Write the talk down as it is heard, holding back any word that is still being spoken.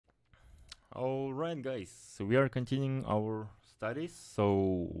Alright guys, so we are continuing our studies.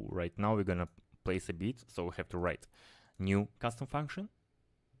 So right now we're gonna place a bit, so we have to write new custom function.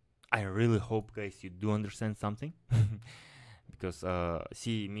 I really hope guys you do understand something because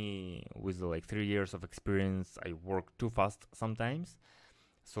see me with like 3 years of experience, I work too fast sometimes.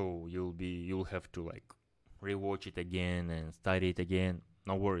 So you'll have to like rewatch it again and study it again.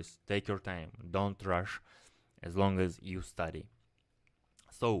 No worries, take your time, don't rush as long as you study.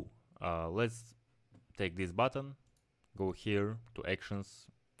 So let's take this button, go here to actions,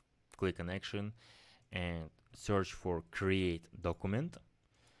 click on action and search for create document,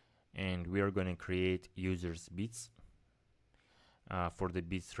 and we are going to create users bits. For the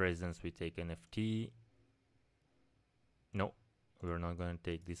bits residence we take NFT. No, we're not going to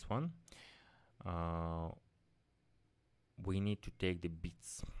take this one. We need to take the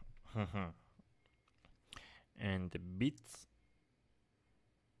bits and the bits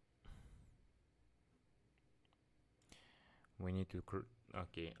we need to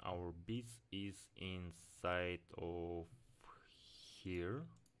okay, our bits is inside of here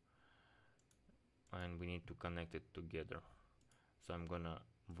and we need to connect it together. So I'm gonna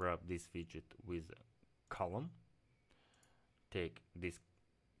wrap this widget with a column, take this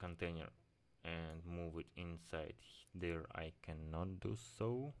container and move it inside there. I cannot do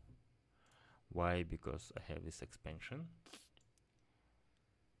so. Why? Because I have this expansion.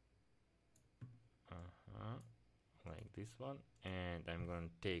 Like this one, and I'm going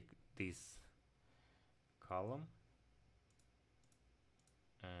to take this column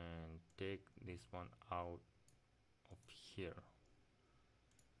and take this one out of here.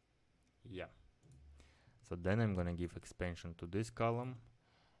 Yeah. So then I'm going to give expansion to this column.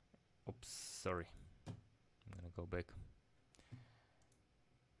 Oops, sorry. I'm going to go back.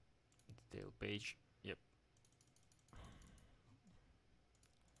 Detail page. Yep.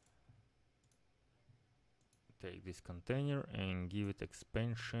 Take this container and give it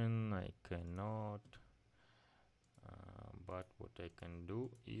expansion. I cannot, but what I can do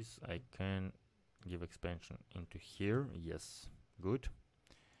is I can give expansion into here. Yes, good.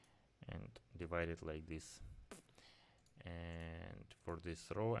 And divide it like this. And for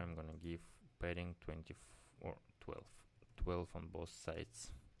this row I'm gonna give padding 20 or 12 on both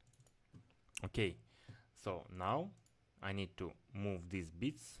sides. Okay, so now I need to move these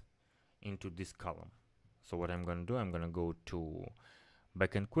bits into this column. So what I'm gonna do, I'm gonna go to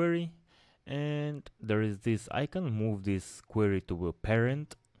backend query, and there is this icon, move this query to a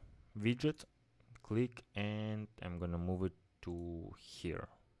parent widget, click, and I'm gonna move it to here.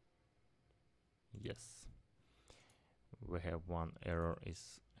 Yes, we have one error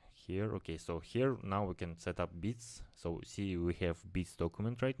is here. Okay, so here now we can set up bits. So see, we have bits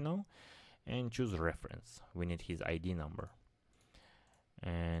document right now, and choose reference. We need his ID number,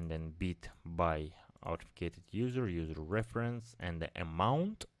 and then bit by authenticated user reference, and the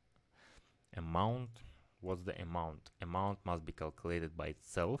amount. What's the amount? Amount must be calculated by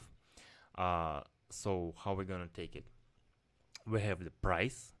itself. So how we're gonna take it? We have the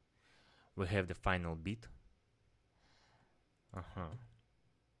price, we have the final bit.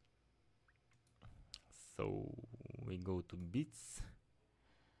 So we go to bits.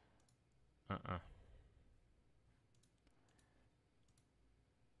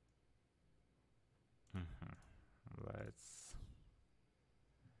 Let's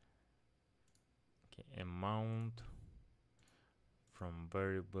amount from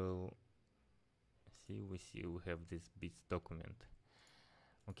variable. We have this bits document.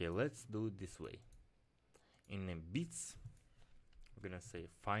 Okay, let's do it this way. In the bits we're gonna say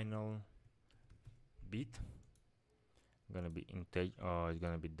final bit gonna be integer, it's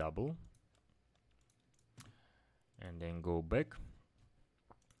gonna be double, and then go back,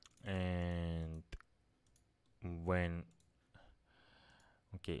 and when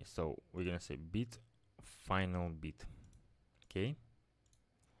okay, so we're gonna say bit final bit. Okay,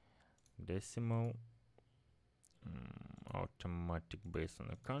 decimal, automatic based on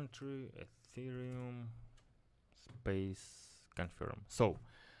the country, Ethereum, space, confirm. So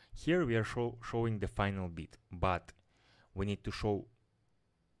here we are showing the final bit, but we need to show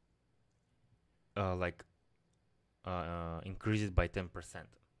increase it by 10%.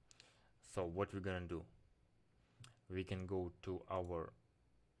 So what we're gonna do, we can go to our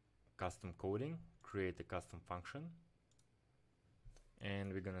custom coding, create a custom function,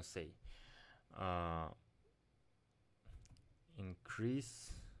 and we're gonna say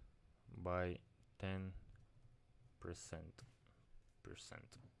increase by 10%.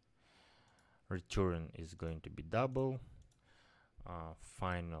 Return is going to be double.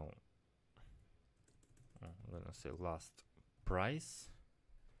 Final, I'm gonna say last price,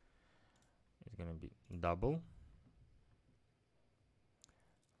 be double.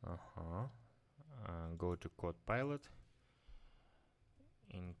 Go to code pilot,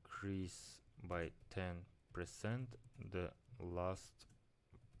 increase by 10% the last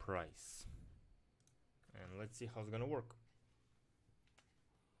price, and let's see how it's gonna work.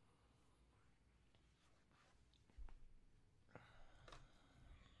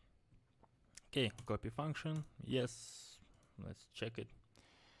 Okay, copy function, yes, let's check it.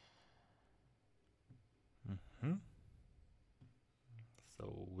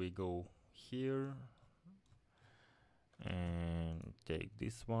 So we go here and take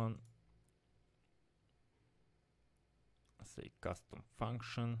this one, say custom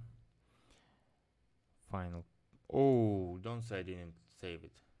function, final. Oh, don't say I didn't save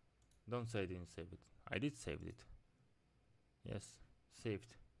it. Don't say I didn't save it. I did save it. Yes,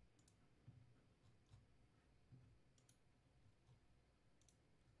 saved.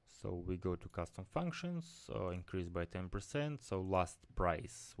 So we go to custom functions, so increase by 10%. So last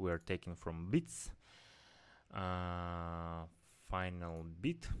price we are taking from bits. Final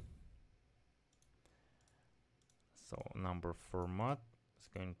bit. So number format is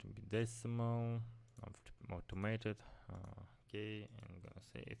going to be decimal, automated. Okay, I'm gonna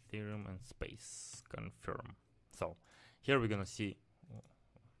say Ethereum and space, confirm. So here we're gonna see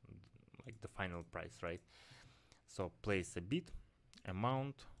like the final price, right? So place a bit,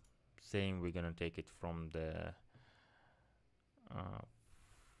 amount, saying we're gonna take it from the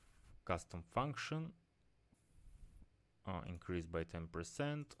custom function, increase by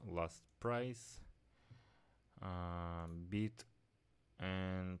 10%, last price, bit,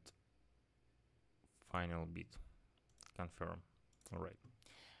 and final bit, confirm. All right.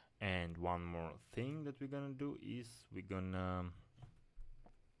 And one more thing that we're gonna do is we're gonna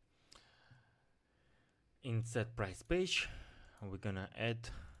in set price page, we're gonna add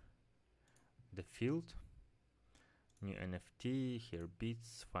the field, new NFT, here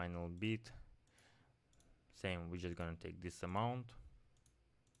bits, final bit, same, we're just gonna take this amount,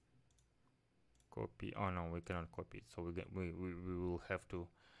 copy. Oh no, we cannot copy it, so we will have to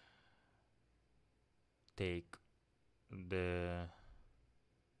take the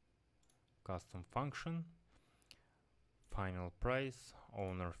custom function, final price,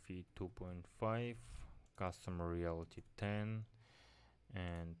 owner fee 2.5, customer reality 10,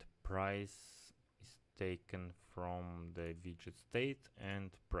 and price is taken from the widget state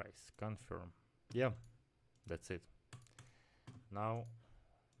and price, confirm. Yeah, that's it. Now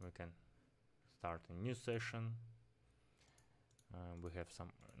we can start a new session. We have some,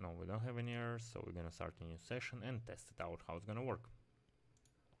 no, we don't have any errors, so we're gonna start a new session and test it out how it's gonna work.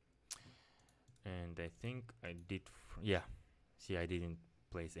 And I think I did, yeah, see, I didn't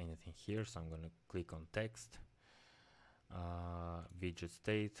place anything here, so I'm gonna click on text, widget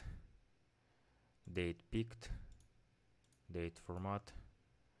state, date picked, date format,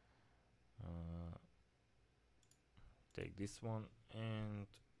 take this one, and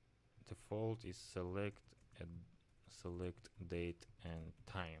default is select date and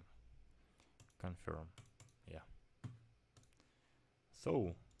time, confirm. Yeah,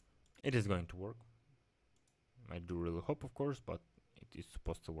 so it is going to work. I do really hope, of course, but it is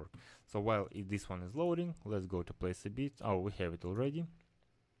supposed to work. So while this one is loading, let's go to place a bit. Oh, we have it already.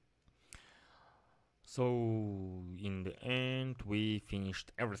 So in the end we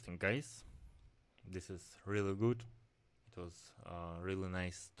finished everything, guys. This is really good. It was really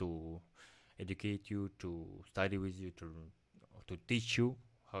nice to educate you, to study with you, to teach you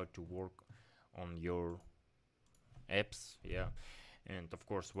how to work on your apps. Yeah, and of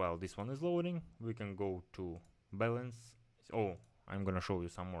course while this one is loading, we can go to balance. Oh, I'm gonna show you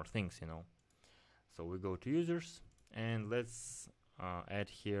some more things, you know. So we go to users and let's add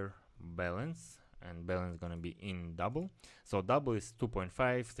here balance, and balance is gonna be in double. So double is 2.5,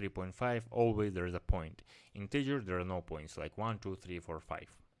 3.5, always there is a point. Integer, there are no points, like 1, 2, 3, 4,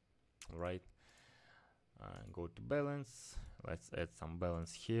 5. All right, go to balance, let's add some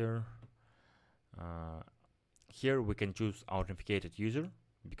balance here. Here we can choose authenticated user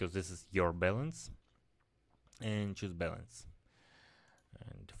because this is your balance, and choose balance,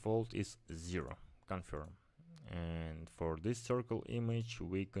 and default is 0, confirm. And for this circle image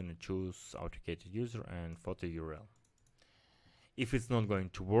we're gonna choose authenticated user and photo URL. If it's not going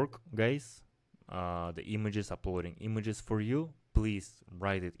to work, guys, the images, uploading images for you, please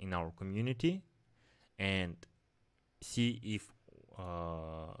write it in our community and see if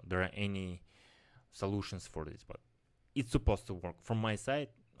there are any solutions for this. But it's supposed to work. From my side,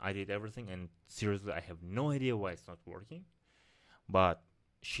 I did everything, and seriously I have no idea why it's not working, but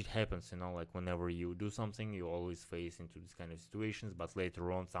shit happens, you know, like whenever you do something you always face into this kind of situations, but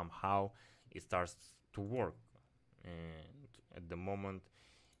later on somehow it starts to work. And at the moment,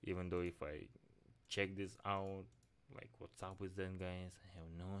 even though if I check this out, like what's up with them guys, I have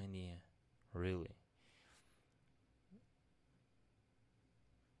no idea, really.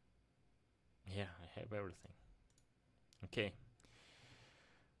 Yeah, I have everything. Okay,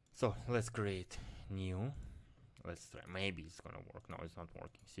 so let's create new. Let's try. Maybe it's gonna work. No, it's not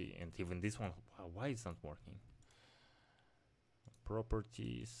working. See, and even this one, why it's not working?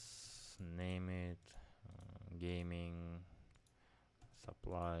 Properties, name it, gaming,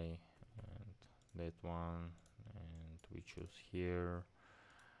 supply, and that one, and we choose here,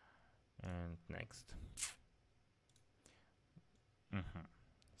 and next.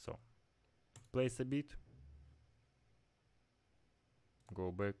 So place a bit,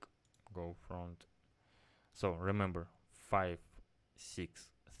 go back, go front. So remember 5 6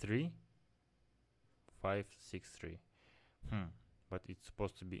 3 5 6 3. But it's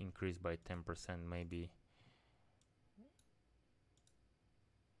supposed to be increased by 10%, maybe.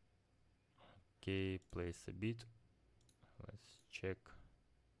 Okay, place a bit. Let's check.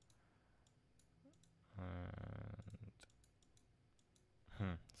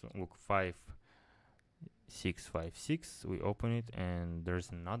 So look, 5 6 5 6. We open it, and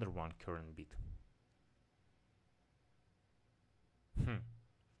there's another one current bit.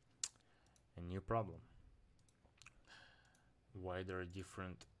 A new problem. Why there are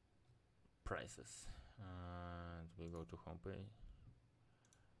different prices? And we go to homepage.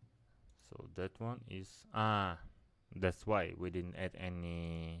 So that one is that's why we didn't add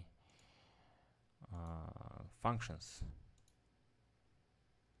any functions.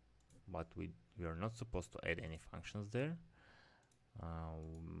 But we are not supposed to add any functions there.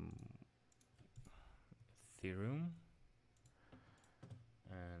 Ethereum,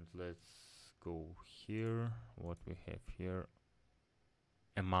 and let's go here. What we have here?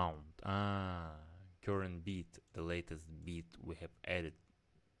 Amount. Current bit, the latest bit we have added.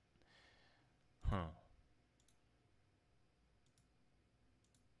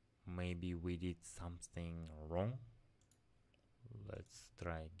 Maybe we did something wrong. Let's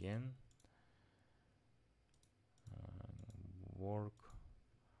try again. Work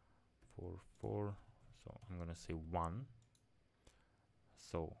 4. So I'm gonna say 1.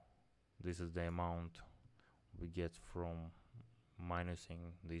 So this is the amount we get from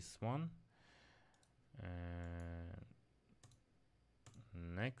minusing this one. And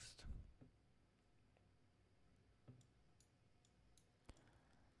next.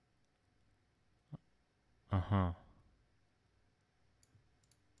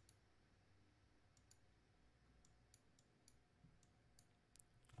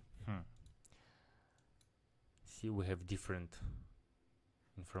 See, we have different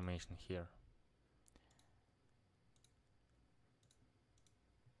information here.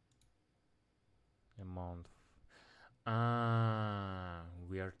 Amount.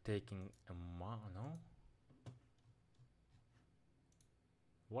 We are taking amount. No.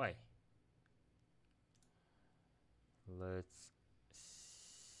 Why? Let's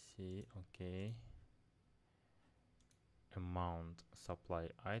see. Okay. Amount, supply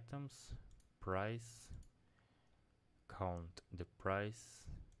items, price, count the price,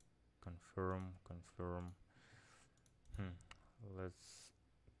 confirm. Let's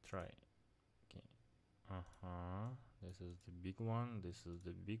try. Okay. This is the big one. This is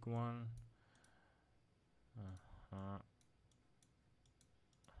the big one.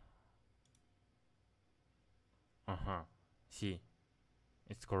 See,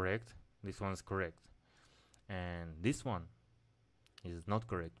 it's correct. This one is correct, and this one is not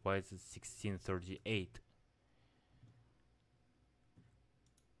correct. Why is it 1638?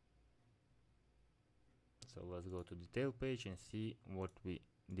 So let's go to detail page and see what we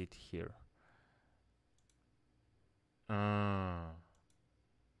did here.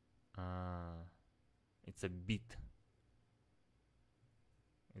 It's a bit.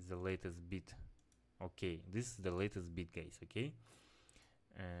 It's the latest bit. Okay, this is the latest bit, guys. Okay,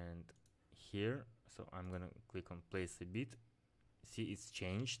 and here, so I'm gonna click on place a bit. See, it's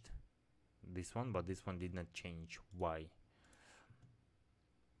changed, this one, but this one did not change. Why?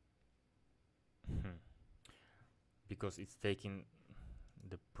 Because it's taking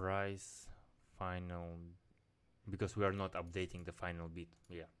the price final, because we are not updating the final bit.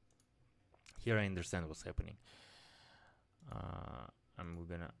 Yeah, here I understand what's happening.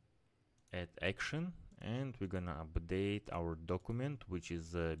 We're gonna add action, and we're gonna update our document, which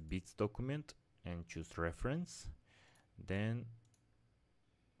is a bits document, and choose reference. Then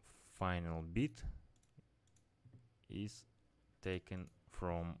final bit is taken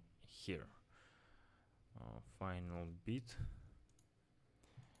from here. Final bit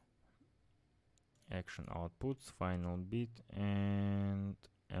action outputs, final bid, and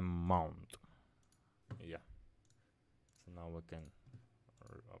amount. Yeah. So now we can.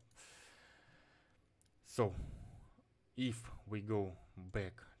 So if we go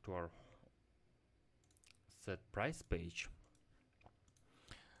back to our set price page,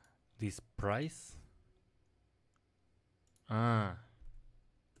 this price value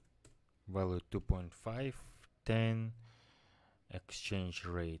 2.5, 10, exchange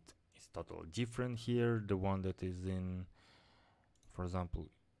rate is totally different here. The one that is in, for example,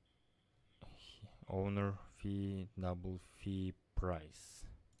 owner fee, double fee, price,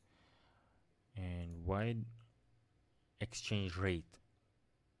 and wide exchange rate.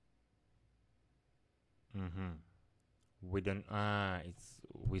 We don't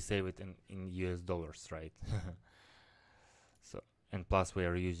we save it in US dollars, right? So, and plus we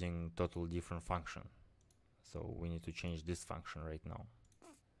are using totally different function, so we need to change this function right now.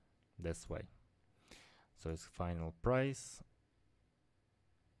 That's why. So it's final price,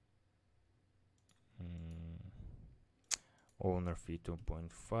 owner fee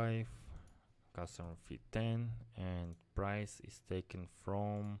 2.5, customer fee 10, and price is taken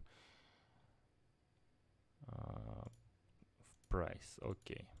from price.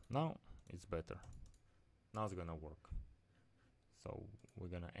 Okay, now it's better. Now it's gonna work. So we're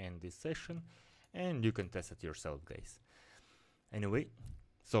gonna end this session and you can test it yourself, guys. Anyway,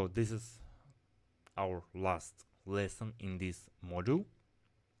 so this is our last lesson in this module,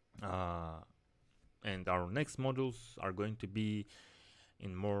 and our next modules are going to be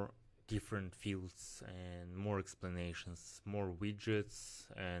in more different fields and more explanations, more widgets,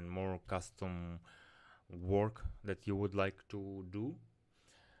 and more custom work that you would like to do.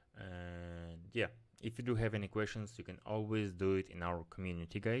 And yeah, if you do have any questions, you can always do it in our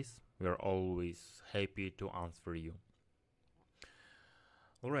community, guys. We are always happy to answer you.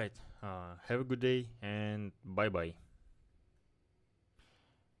 All right, have a good day and bye bye.